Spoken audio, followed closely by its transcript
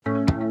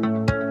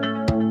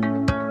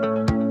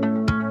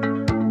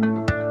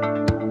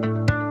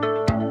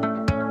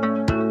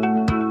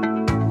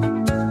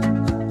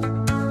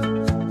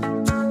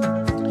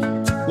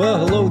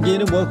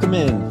again and welcome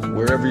in,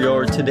 wherever you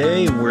are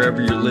today and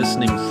wherever you're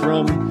listening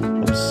from.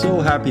 I'm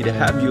so happy to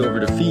have you over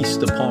to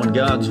feast upon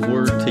God's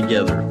Word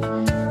together.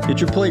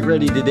 Get your plate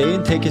ready today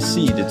and take a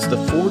seat. It's the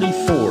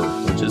 44,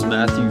 which is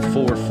Matthew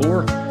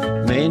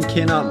 4:4. Man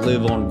cannot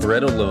live on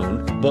bread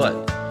alone,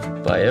 but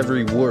by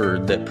every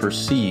word that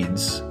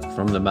proceeds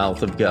from the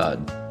mouth of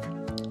God.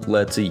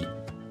 Let's eat.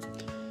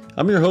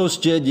 I'm your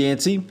host, Jed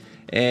Yancey.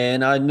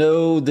 And I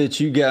know that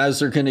you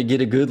guys are going to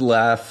get a good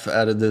laugh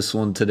out of this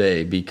one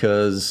today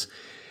because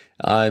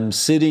I'm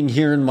sitting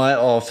here in my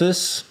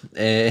office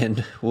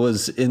and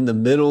was in the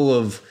middle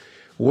of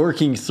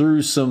working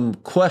through some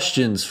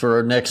questions for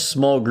our next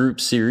small group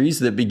series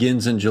that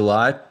begins in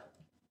July.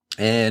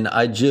 And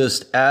I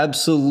just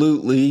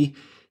absolutely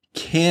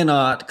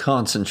cannot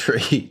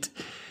concentrate.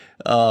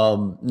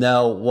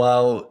 Now,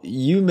 while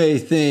you may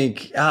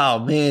think, oh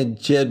man,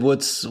 Jed,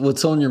 what's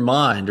on your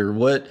mind, or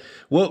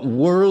what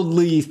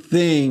worldly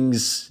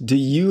things do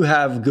you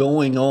have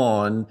going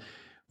on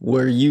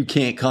where you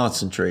can't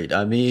concentrate?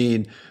 I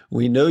mean,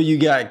 we know you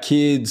got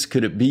kids.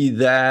 Could it be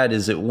that?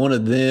 Is it one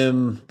of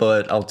them?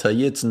 But I'll tell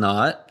you, it's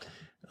not.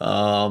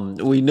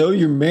 We know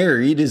you're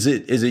married. Is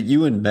it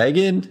you and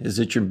Megan? Is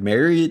it your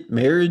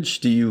marriage?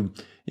 Do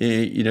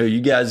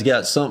you guys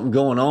got something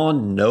going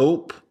on?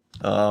 Nope.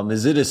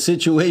 Is it a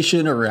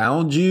situation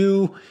around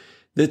you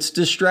that's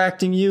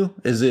distracting you?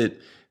 Is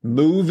it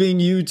moving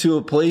you to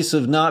a place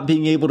of not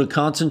being able to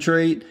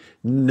concentrate?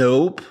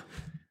 Nope.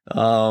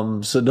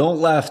 So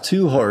don't laugh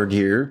too hard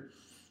here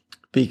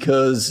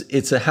because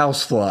it's a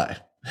housefly.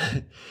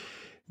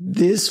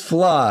 This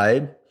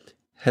fly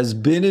has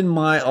been in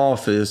my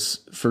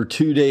office for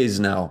 2 days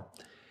now.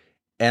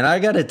 And I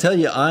got to tell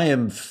you, I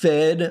am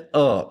fed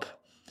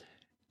up.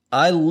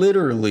 I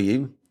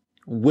literally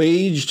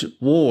waged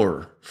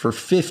war for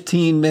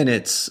 15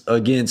 minutes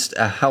against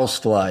a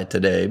housefly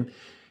today.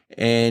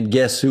 And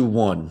guess who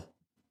won?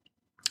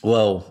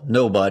 Well,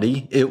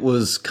 nobody. It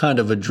was kind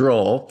of a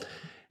draw.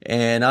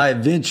 And I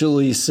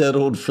eventually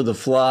settled for the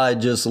fly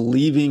just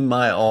leaving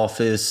my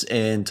office.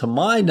 And to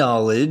my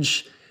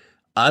knowledge,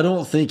 I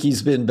don't think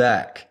he's been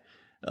back.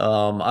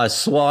 I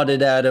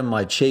swatted at him.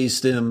 I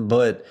chased him.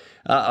 But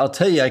I'll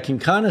tell you, I can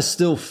kind of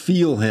still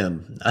feel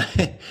him.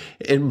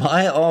 In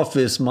my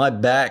office, my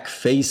back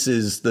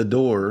faces the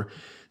door.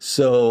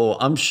 So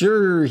I'm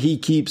sure he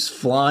keeps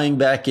flying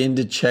back in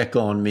to check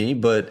on me,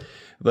 but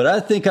I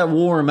think I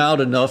wore him out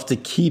enough to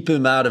keep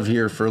him out of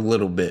here for a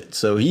little bit.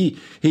 So he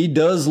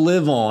does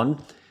live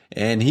on,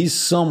 and he's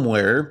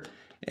somewhere.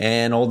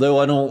 And although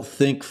I don't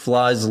think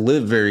flies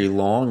live very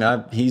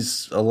long,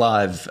 he's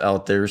alive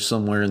out there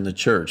somewhere in the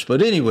church.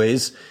 But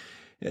anyways,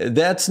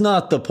 that's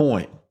not the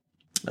point.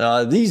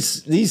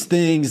 These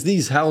things,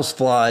 these house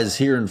flies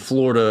here in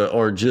Florida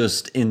are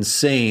just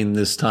insane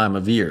this time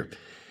of year.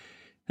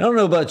 I don't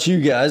know about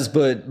you guys,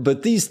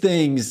 but these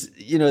things,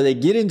 they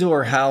get into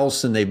our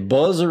house and they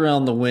buzz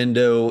around the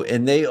window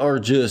and they are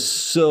just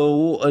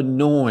so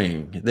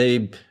annoying.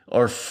 They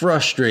are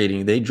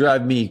frustrating. They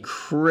drive me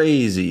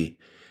crazy.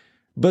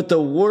 But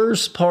the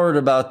worst part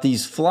about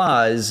these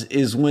flies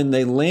is when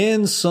they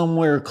land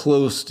somewhere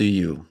close to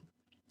you,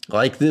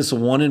 like this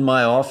one in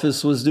my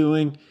office was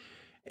doing.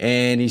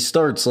 And he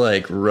starts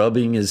like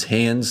rubbing his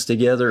hands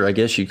together. I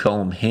guess you call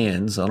them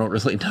hands. I don't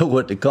really know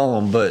what to call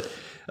them, but,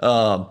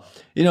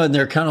 and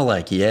they're kind of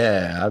like,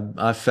 yeah,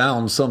 I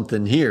found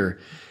something here.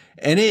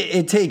 And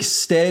it takes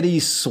steady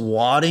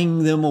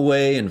swatting them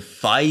away and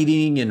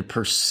fighting and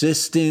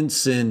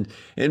persistence and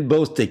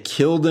both to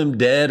kill them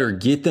dead or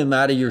get them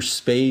out of your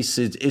space.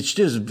 It's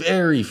just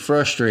very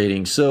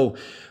frustrating. So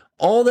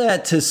all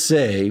that to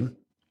say,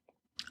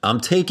 I'm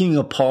taking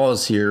a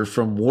pause here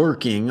from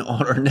working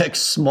on our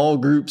next small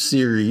group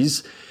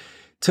series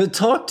to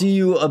talk to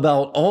you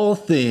about all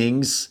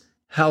things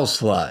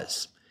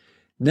houseflies.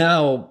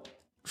 Now,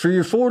 for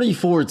your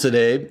 44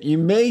 today, you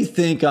may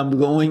think I'm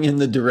going in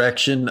the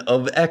direction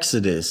of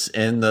Exodus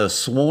and the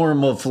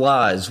swarm of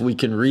flies we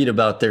can read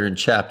about there in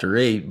chapter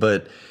 8,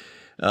 but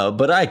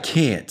I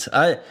can't.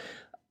 I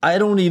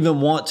don't even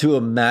want to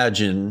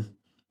imagine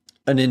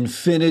an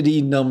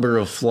infinity number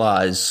of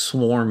flies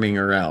swarming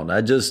around.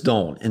 I just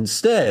don't.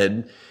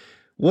 Instead,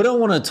 what I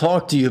want to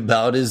talk to you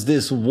about is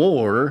this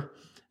war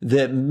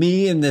that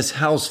me and this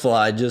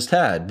housefly just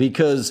had.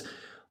 Because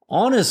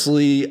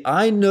honestly,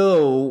 I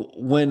know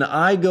when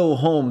I go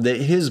home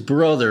that his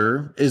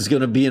brother is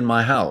going to be in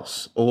my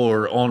house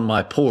or on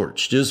my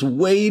porch, just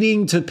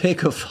waiting to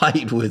pick a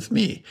fight with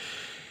me.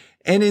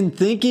 And in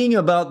thinking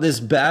about this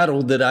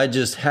battle that I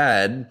just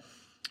had,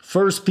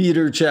 1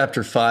 Peter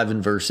chapter 5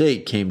 and verse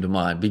 8 came to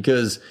mind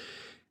because,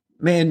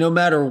 man, no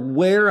matter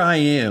where I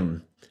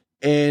am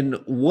and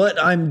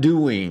what I'm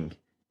doing,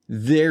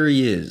 there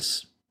he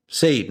is,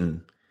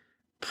 Satan,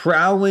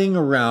 prowling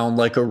around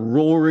like a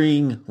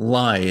roaring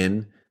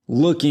lion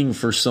looking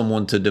for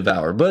someone to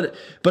devour. But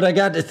I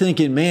got to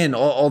thinking, man,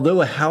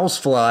 although a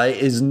housefly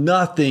is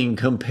nothing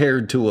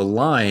compared to a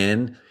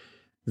lion,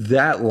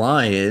 that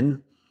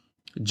lion,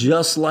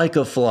 just like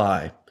a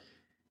fly,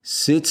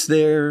 sits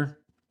there,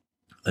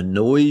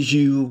 annoys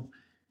you,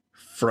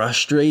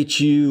 frustrates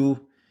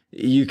you,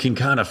 You can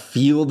kind of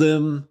feel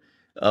them.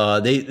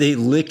 They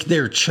lick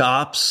their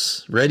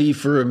chops ready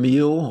for a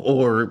meal,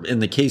 or in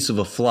the case of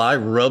a fly,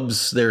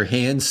 rubs their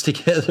hands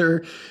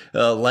together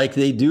like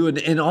they do.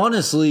 And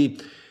honestly,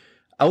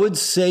 I would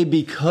say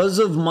because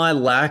of my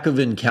lack of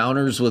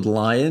encounters with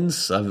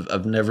lions,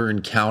 I've never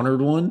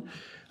encountered one.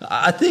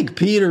 I think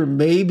Peter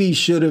maybe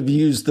should have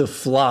used the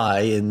fly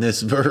in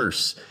this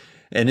verse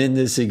and in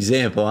this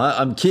example.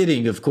 I'm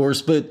kidding, of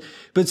course, but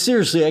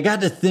seriously, I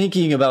got to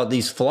thinking about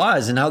these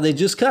flies and how they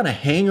just kind of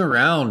hang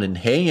around and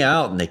hang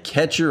out and they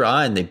catch your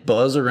eye and they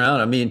buzz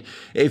around. I mean,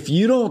 if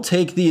you don't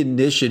take the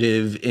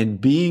initiative in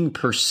being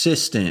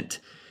persistent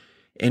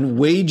and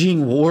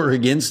waging war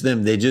against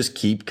them, they just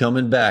keep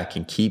coming back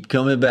and keep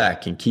coming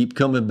back and keep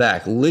coming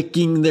back,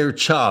 licking their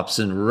chops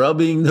and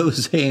rubbing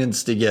those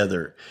hands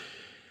together.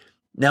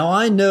 Now,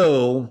 I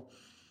know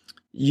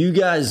you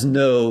guys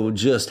know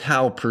just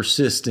how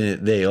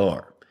persistent they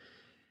are,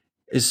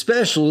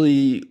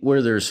 especially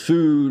where there's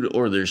food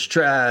or there's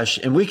trash.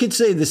 And we could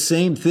say the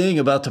same thing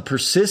about the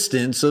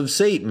persistence of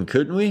Satan,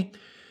 couldn't we?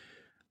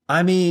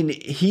 I mean,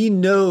 he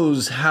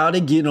knows how to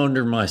get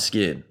under my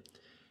skin.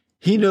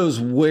 He knows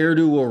where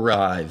to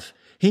arrive.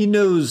 He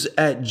knows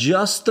at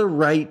just the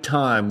right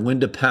time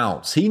when to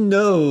pounce. He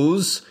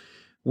knows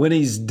when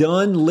he's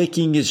done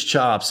licking his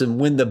chops and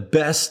when the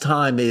best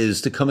time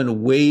is to come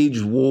and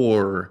wage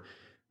war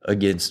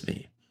against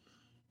me.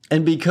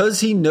 And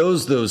because he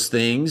knows those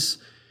things,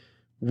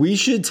 we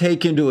should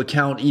take into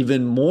account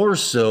even more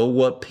so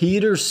what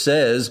Peter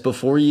says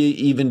before he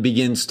even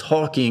begins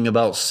talking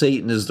about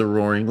Satan as the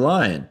roaring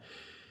lion.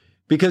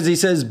 Because he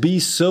says,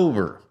 be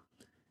sober.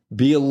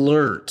 Be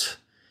alert.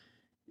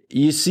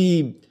 You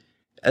see,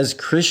 as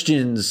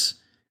Christians,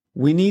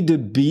 we need to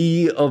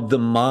be of the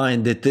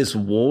mind that this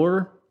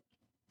war,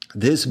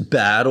 this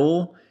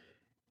battle,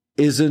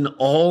 is an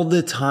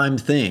all-the-time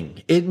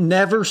thing. It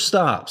never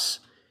stops.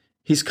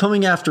 He's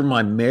coming after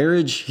my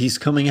marriage. He's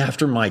coming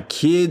after my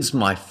kids,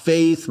 my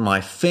faith,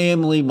 my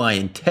family, my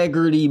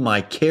integrity,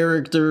 my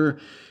character.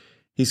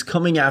 He's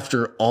coming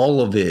after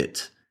all of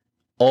it,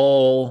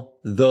 all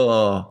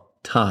the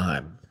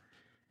time.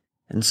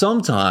 And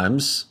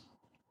sometimes,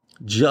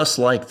 just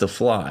like the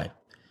fly,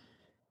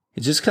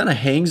 it just kind of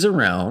hangs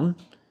around,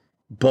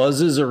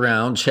 buzzes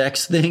around,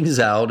 checks things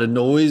out,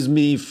 annoys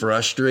me,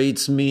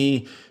 frustrates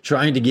me,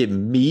 trying to get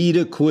me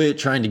to quit,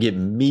 trying to get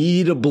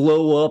me to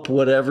blow up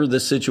whatever the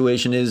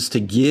situation is, to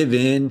give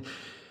in.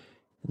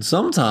 And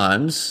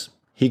sometimes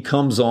he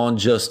comes on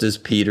just as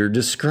Peter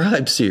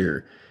describes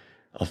here.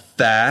 A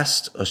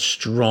fast, a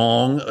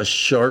strong, a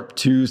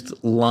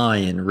sharp-toothed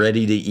lion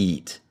ready to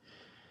eat.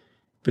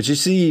 But you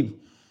see,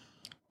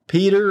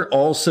 Peter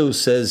also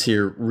says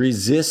here,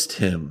 resist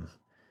him.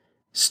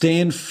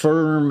 Stand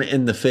firm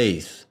in the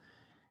faith.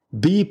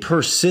 Be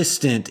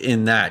persistent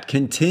in that.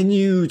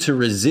 Continue to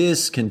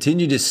resist.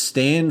 Continue to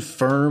stand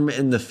firm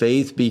in the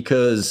faith,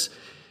 because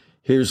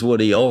here's what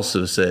he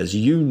also says.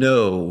 You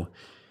know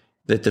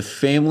that the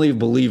family of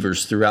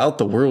believers throughout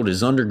the world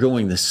is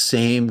undergoing the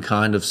same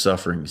kind of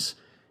sufferings.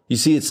 You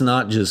see, it's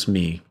not just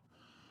me.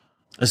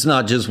 It's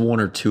not just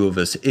one or two of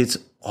us. It's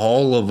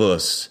all of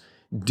us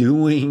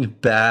doing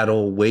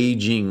battle,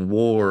 waging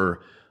war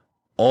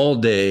all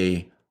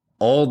day,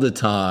 all the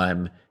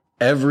time,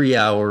 every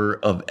hour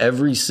of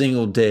every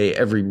single day,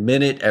 every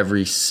minute,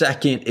 every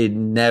second. It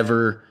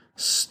never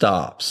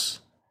stops.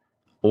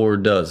 Or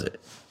does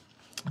it?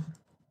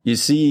 You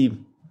see,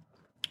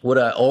 what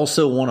I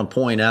also want to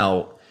point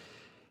out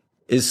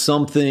is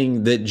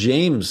something that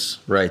James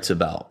writes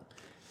about.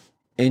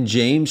 In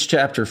James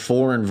chapter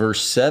 4 and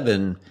verse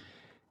 7,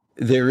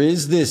 there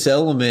is this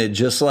element,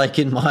 just like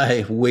in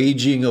my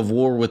waging of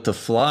war with the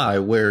fly,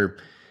 where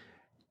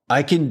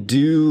I can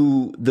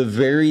do the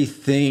very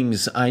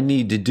things I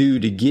need to do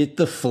to get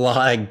the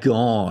fly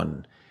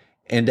gone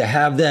and to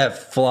have that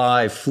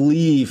fly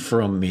flee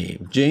from me.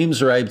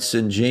 James writes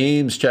in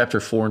James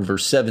chapter 4 and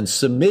verse 7,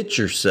 submit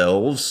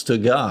yourselves to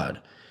God.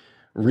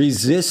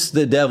 Resist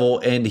the devil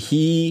and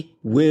he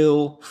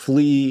will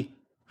flee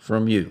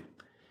from you.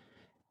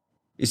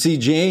 You see,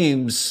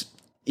 James,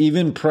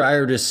 even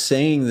prior to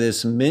saying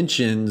this,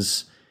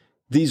 mentions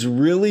these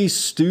really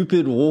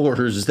stupid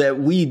wars that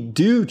we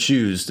do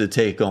choose to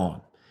take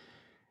on.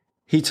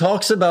 He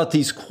talks about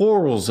these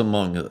quarrels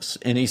among us,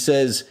 and he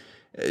says,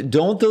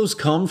 don't those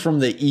come from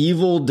the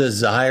evil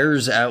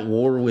desires at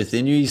war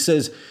within you? He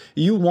says,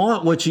 you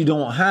want what you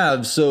don't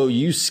have, so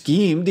you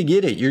scheme to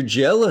get it. You're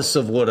jealous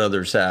of what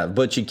others have,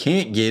 but you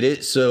can't get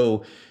it,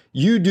 so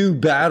you do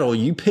battle.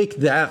 You pick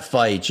that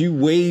fight. You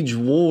wage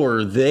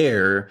war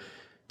there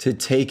to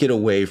take it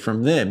away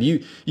from them.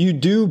 You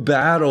do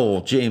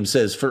battle, James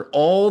says, for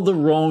all the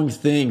wrong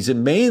things,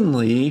 and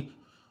mainly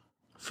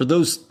for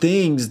those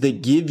things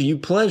that give you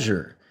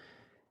pleasure.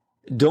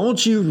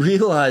 Don't you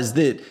realize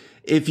that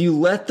if you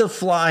let the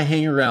fly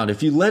hang around,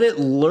 if you let it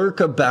lurk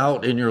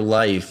about in your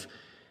life,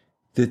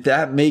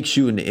 that makes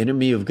you an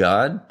enemy of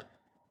God?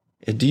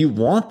 And do you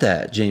want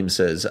that, James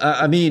says?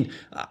 I mean,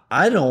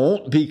 I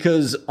don't,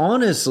 because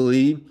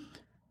honestly,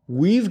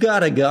 we've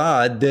got a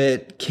God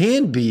that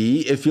can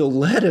be, if you'll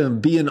let him,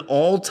 be an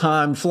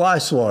all-time fly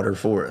swatter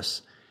for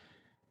us.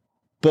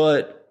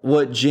 But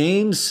what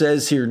James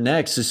says here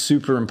next is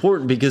super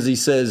important because he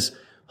says,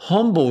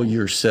 humble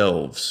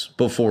yourselves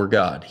before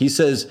God. He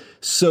says,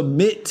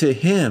 submit to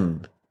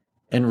him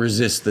and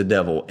resist the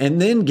devil. And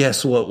then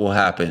guess what will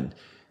happen?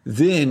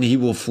 Then he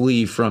will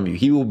flee from you.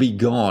 He will be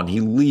gone.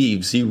 He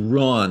leaves. He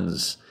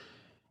runs.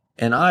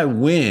 And I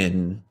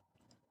win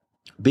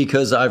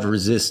because I've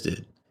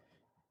resisted.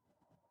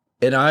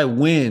 And I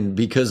win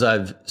because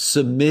I've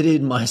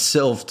submitted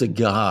myself to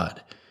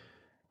God.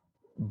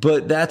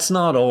 But that's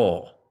not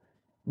all.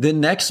 The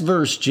next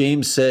verse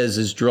James says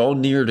is draw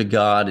near to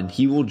God and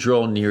he will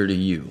draw near to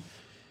you.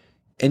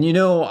 And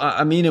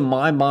I mean, in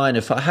my mind,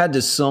 if I had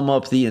to sum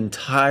up the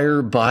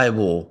entire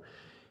Bible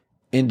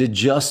into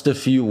just a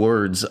few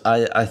words,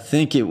 I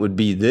think it would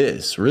be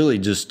this, really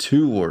just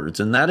 2 words,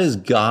 and that is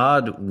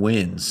God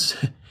wins.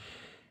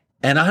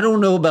 And I don't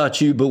know about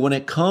you, but when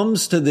it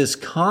comes to this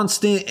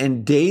constant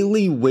and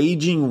daily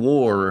waging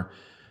war,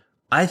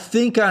 I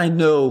think I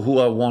know who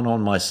I want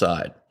on my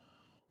side.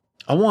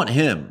 I want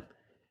him.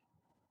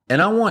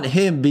 And I want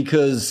him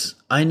because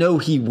I know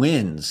he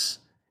wins.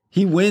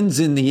 He wins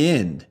in the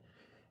end.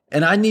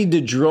 And I need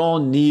to draw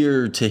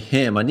near to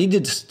him. I need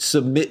to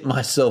submit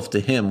myself to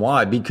him.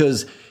 Why?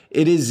 Because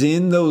it is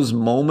in those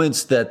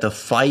moments that the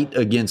fight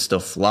against a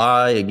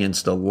fly,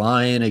 against a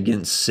lion,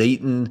 against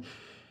Satan,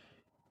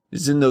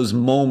 it's in those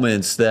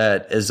moments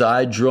that as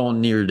I draw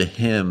near to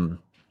him,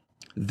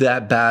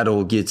 that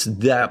battle gets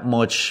that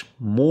much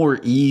more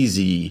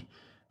easy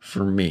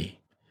for me.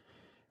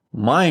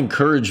 My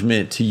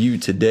encouragement to you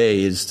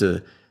today is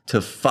to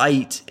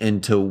fight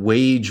and to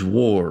wage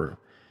war,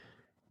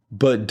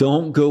 but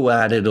don't go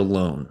at it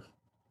alone.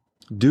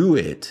 Do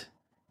it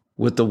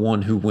with the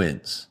one who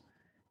wins,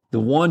 the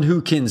one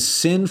who can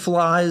send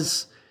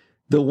flies,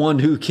 the one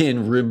who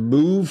can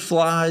remove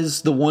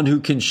flies, the one who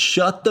can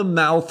shut the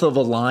mouth of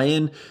a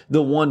lion,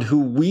 the one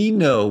who we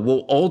know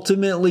will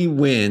ultimately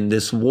win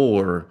this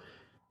war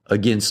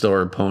against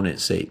our opponent,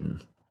 Satan.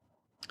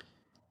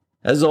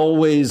 As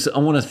always, I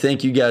want to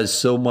thank you guys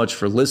so much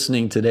for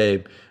listening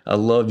today. I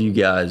love you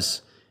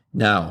guys.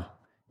 Now,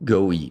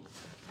 go eat.